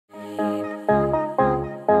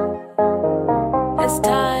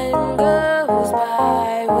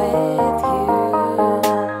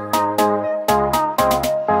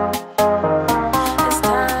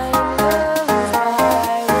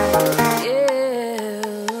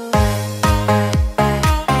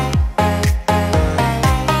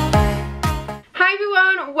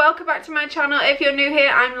my channel. If you're new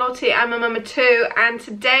here, I'm Lottie, I'm a mama too, and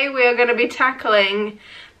today we are going to be tackling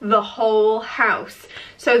the whole house.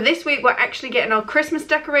 So this week we're actually getting our Christmas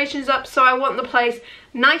decorations up, so I want the place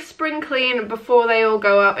nice spring clean before they all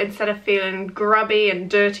go up instead of feeling grubby and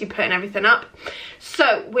dirty putting everything up.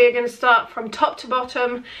 So we're going to start from top to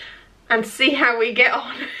bottom and see how we get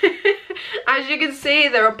on. As you can see,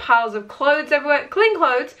 there are piles of clothes everywhere, clean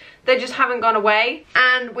clothes, they just haven't gone away.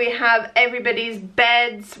 And we have everybody's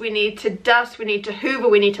beds, we need to dust, we need to hoover,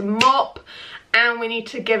 we need to mop, and we need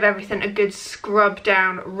to give everything a good scrub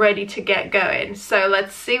down, ready to get going. So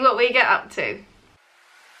let's see what we get up to.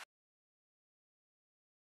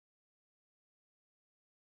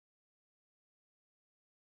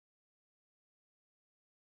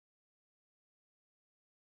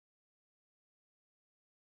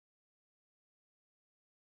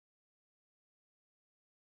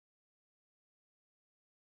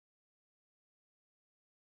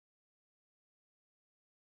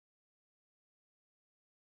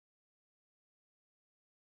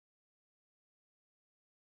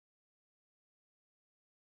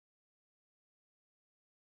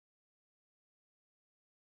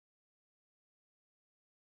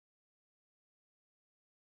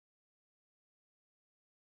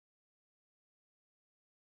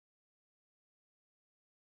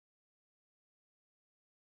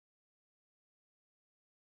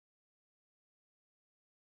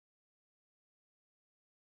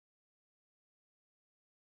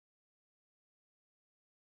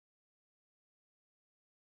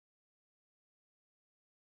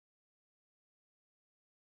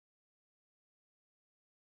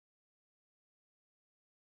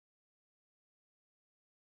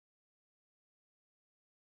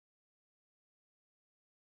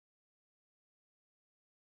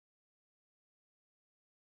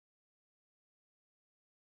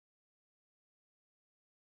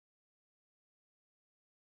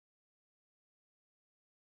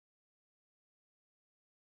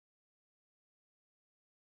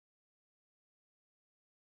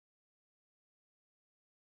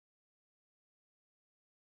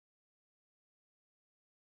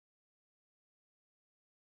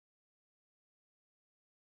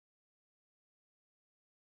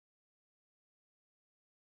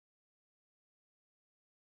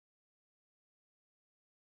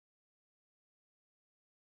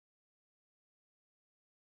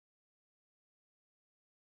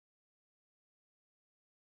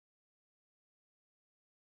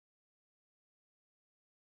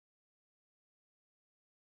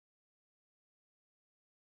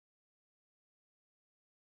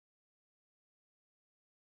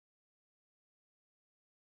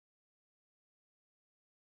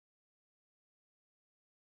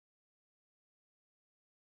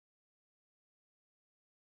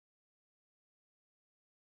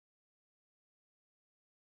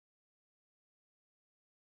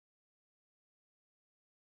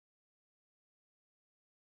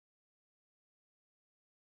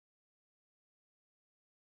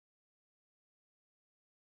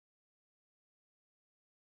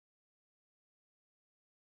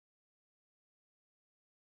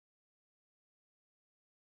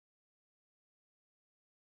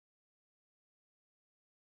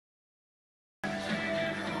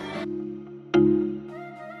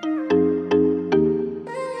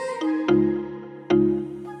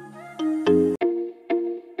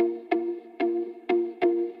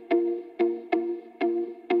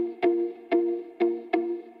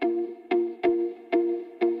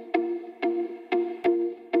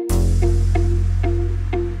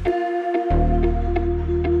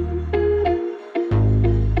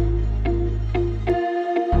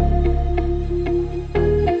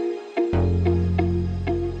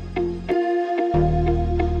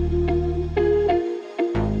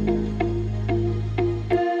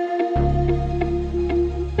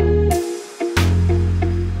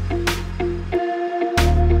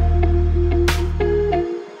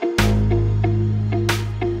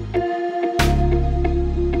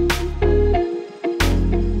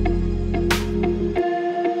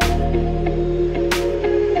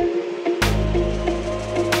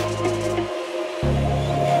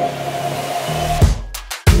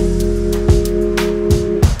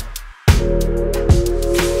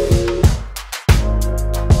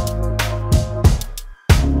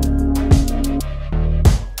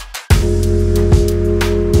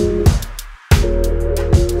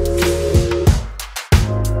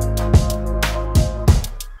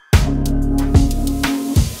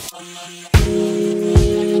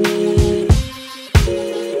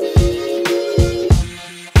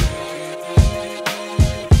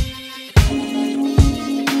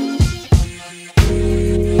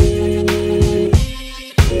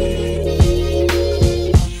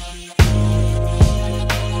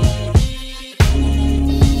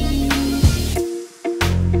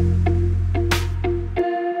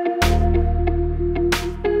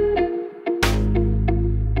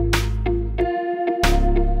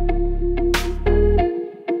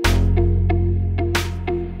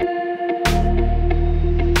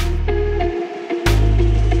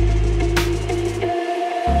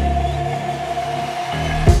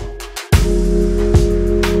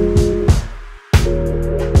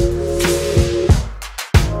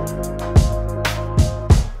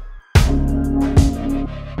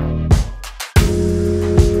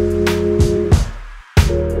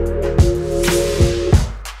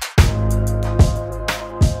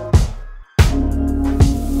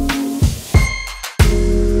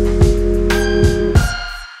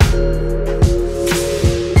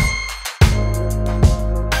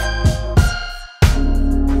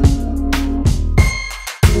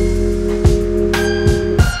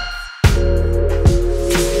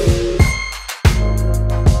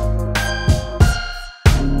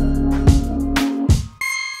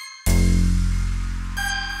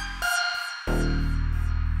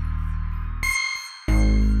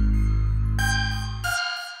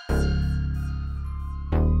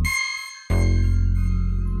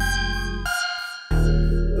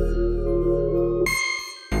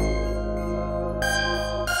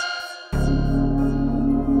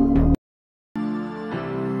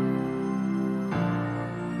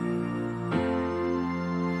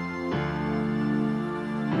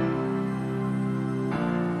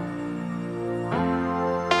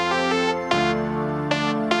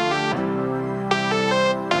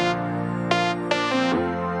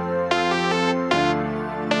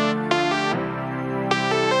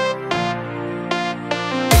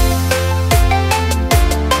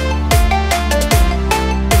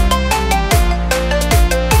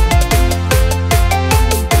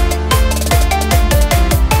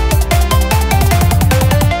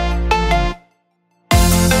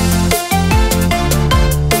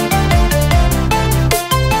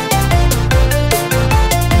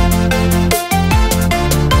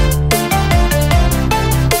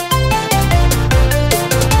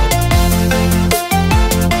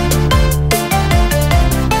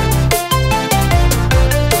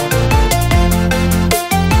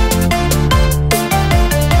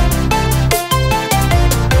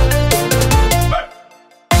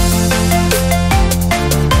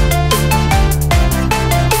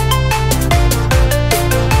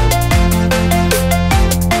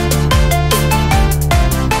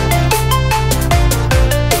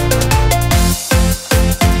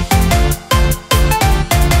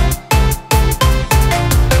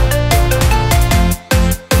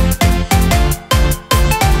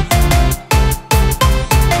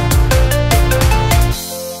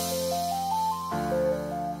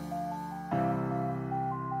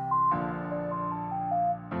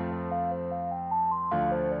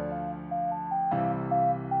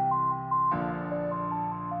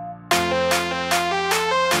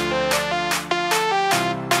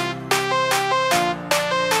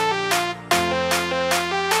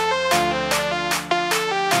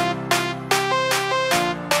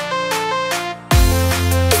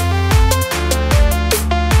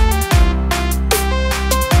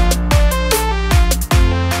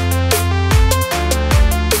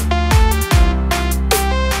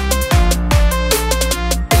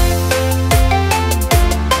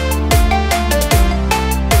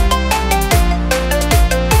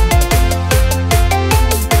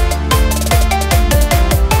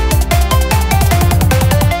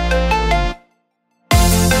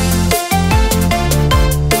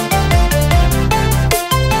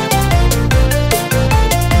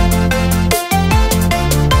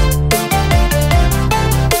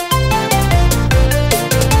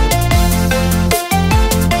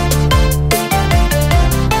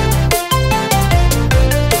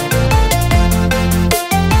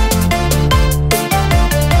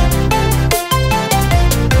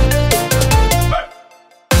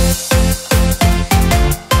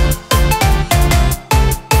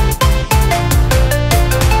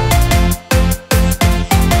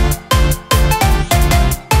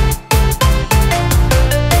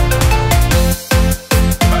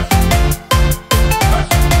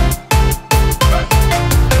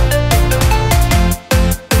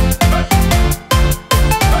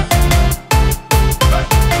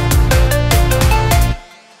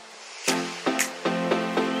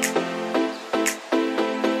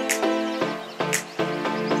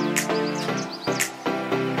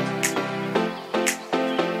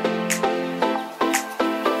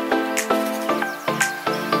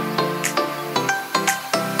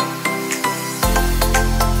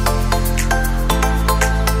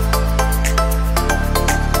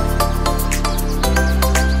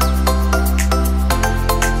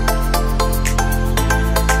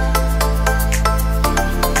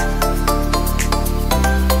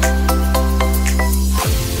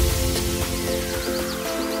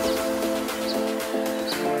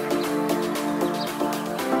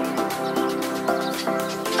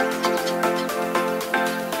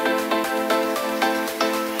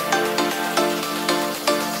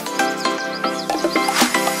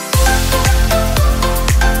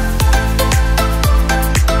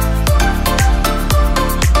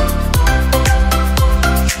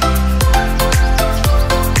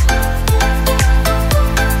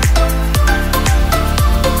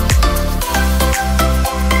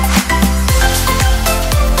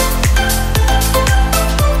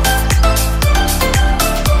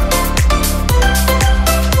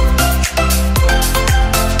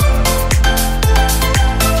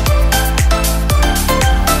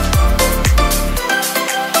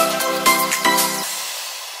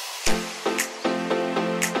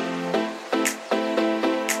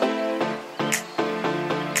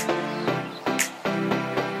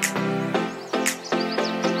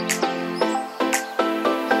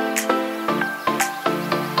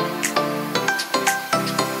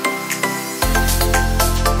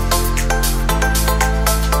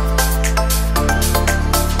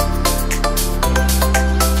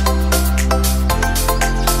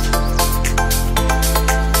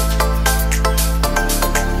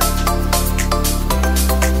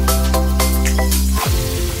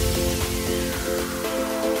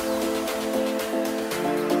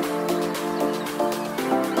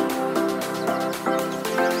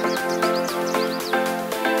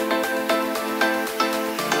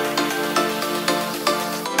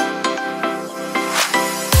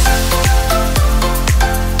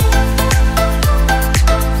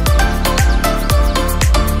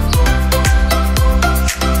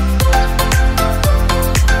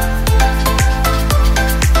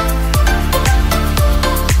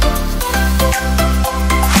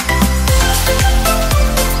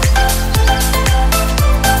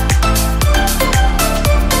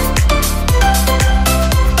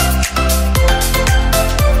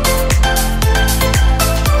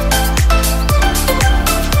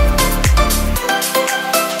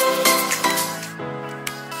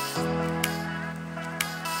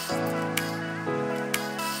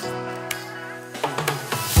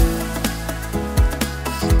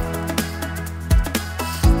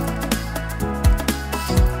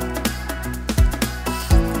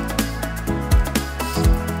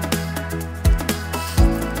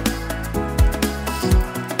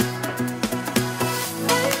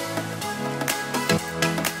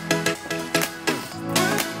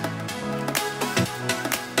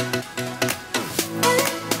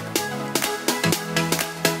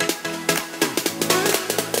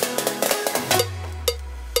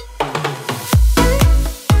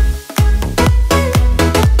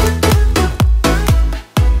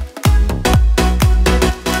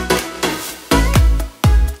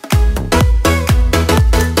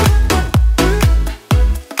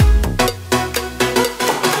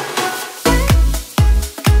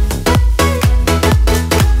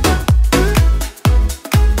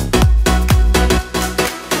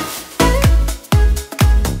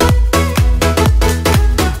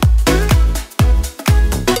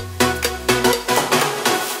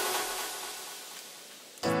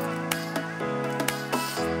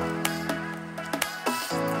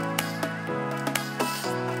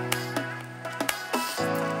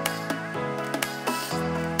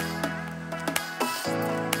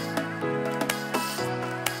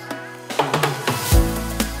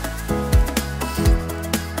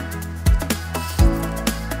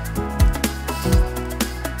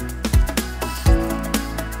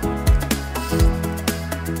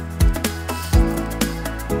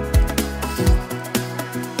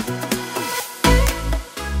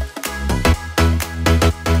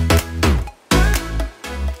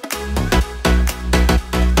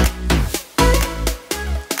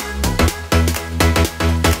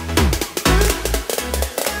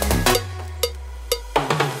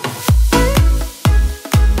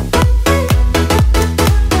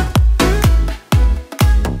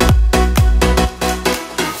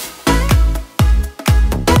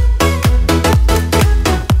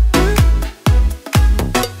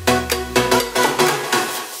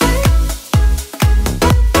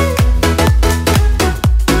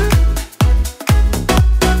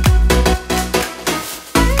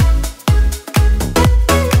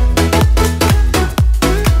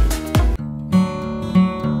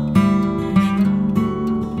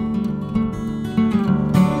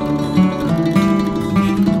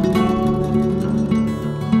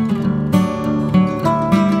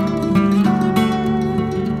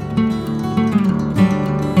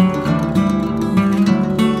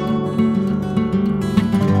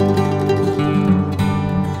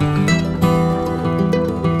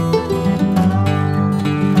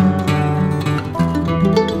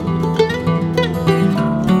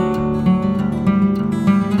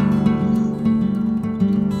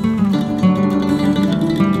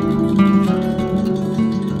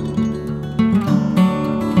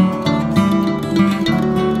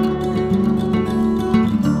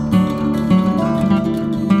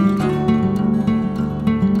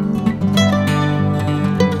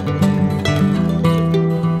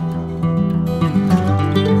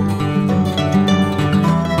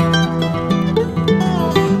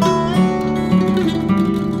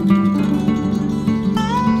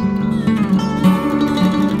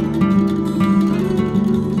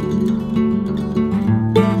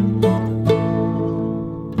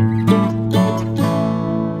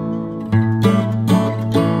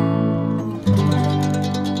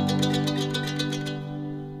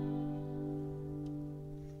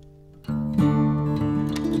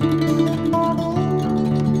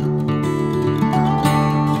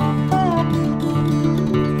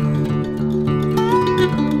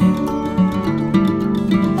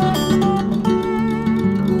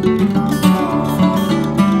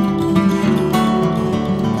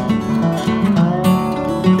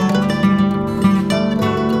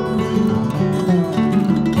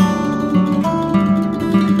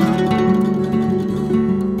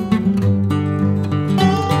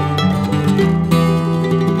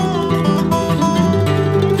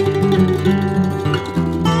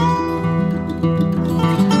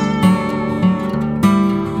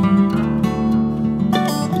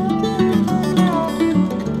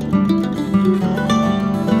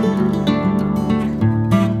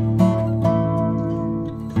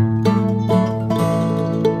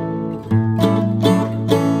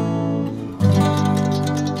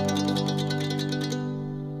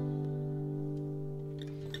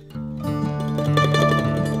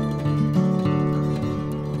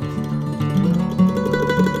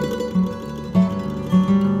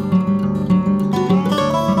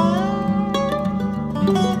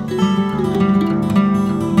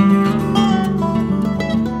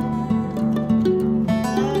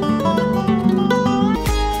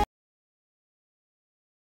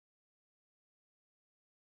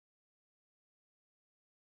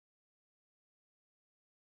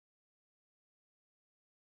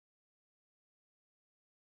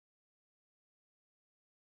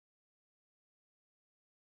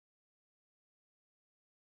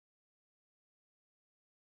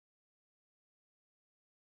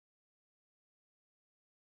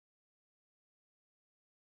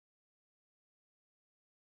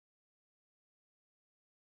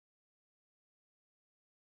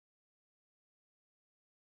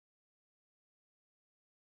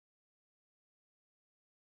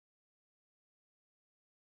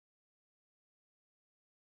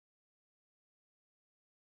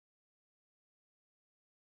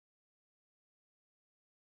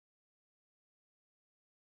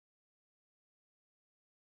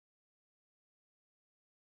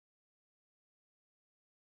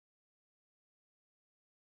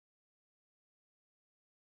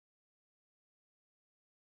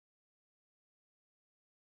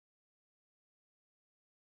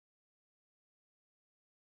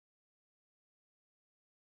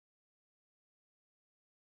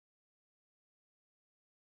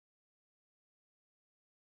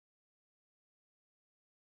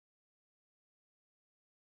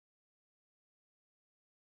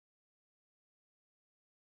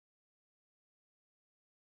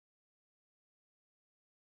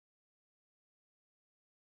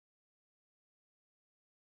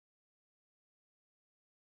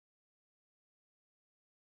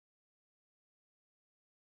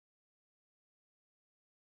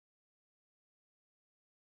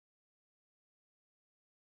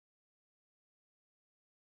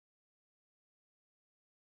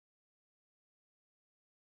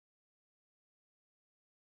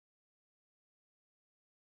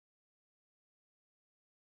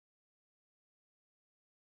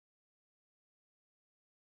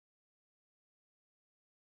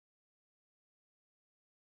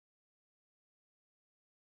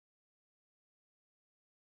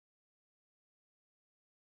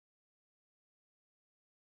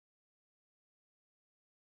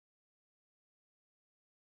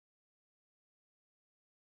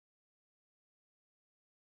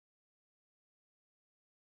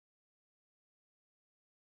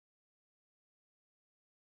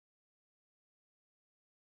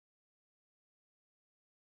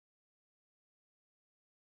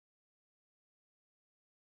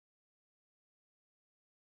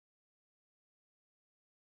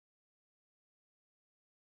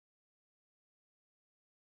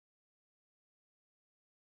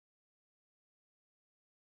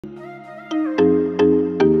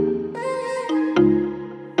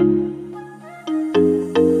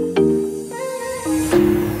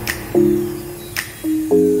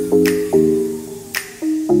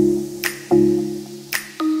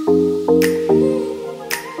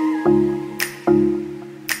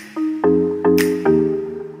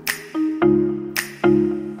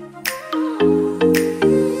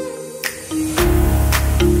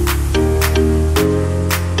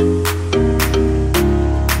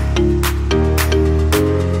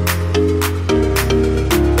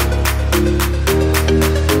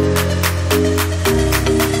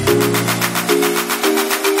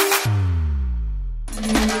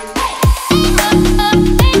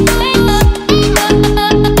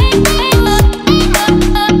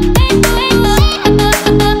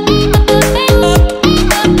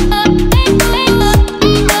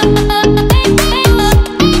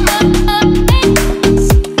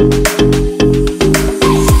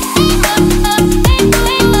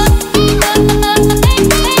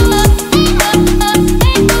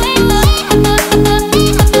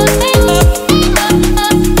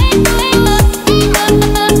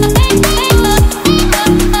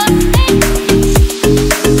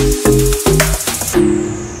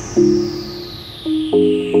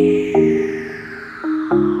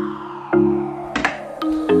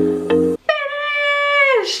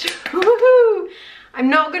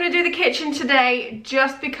 do the kitchen today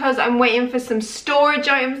just because I'm waiting for some storage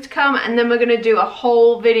items to come, and then we're going to do a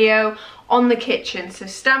whole video on the kitchen. So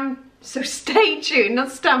stay tuned,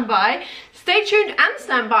 not stand by. Stay tuned and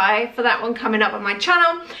stand by for that one coming up on my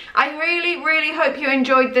channel. I really hope you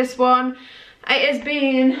enjoyed this one. It has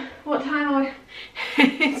been, what time are we?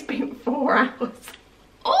 It's been 4 hours.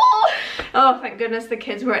 Oh, thank goodness the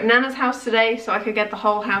kids were at Nana's house today so I could get the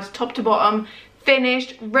whole house top to bottom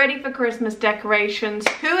finished, ready for Christmas decorations.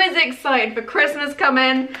 Who is excited for Christmas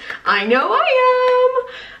coming? I know I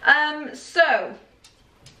am. So,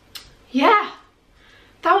 yeah,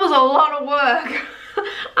 that was a lot of work.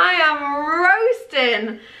 I am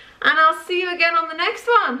roasting, and I'll see you again on the next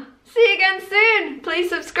one. See you again soon. Please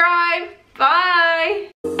subscribe. Bye.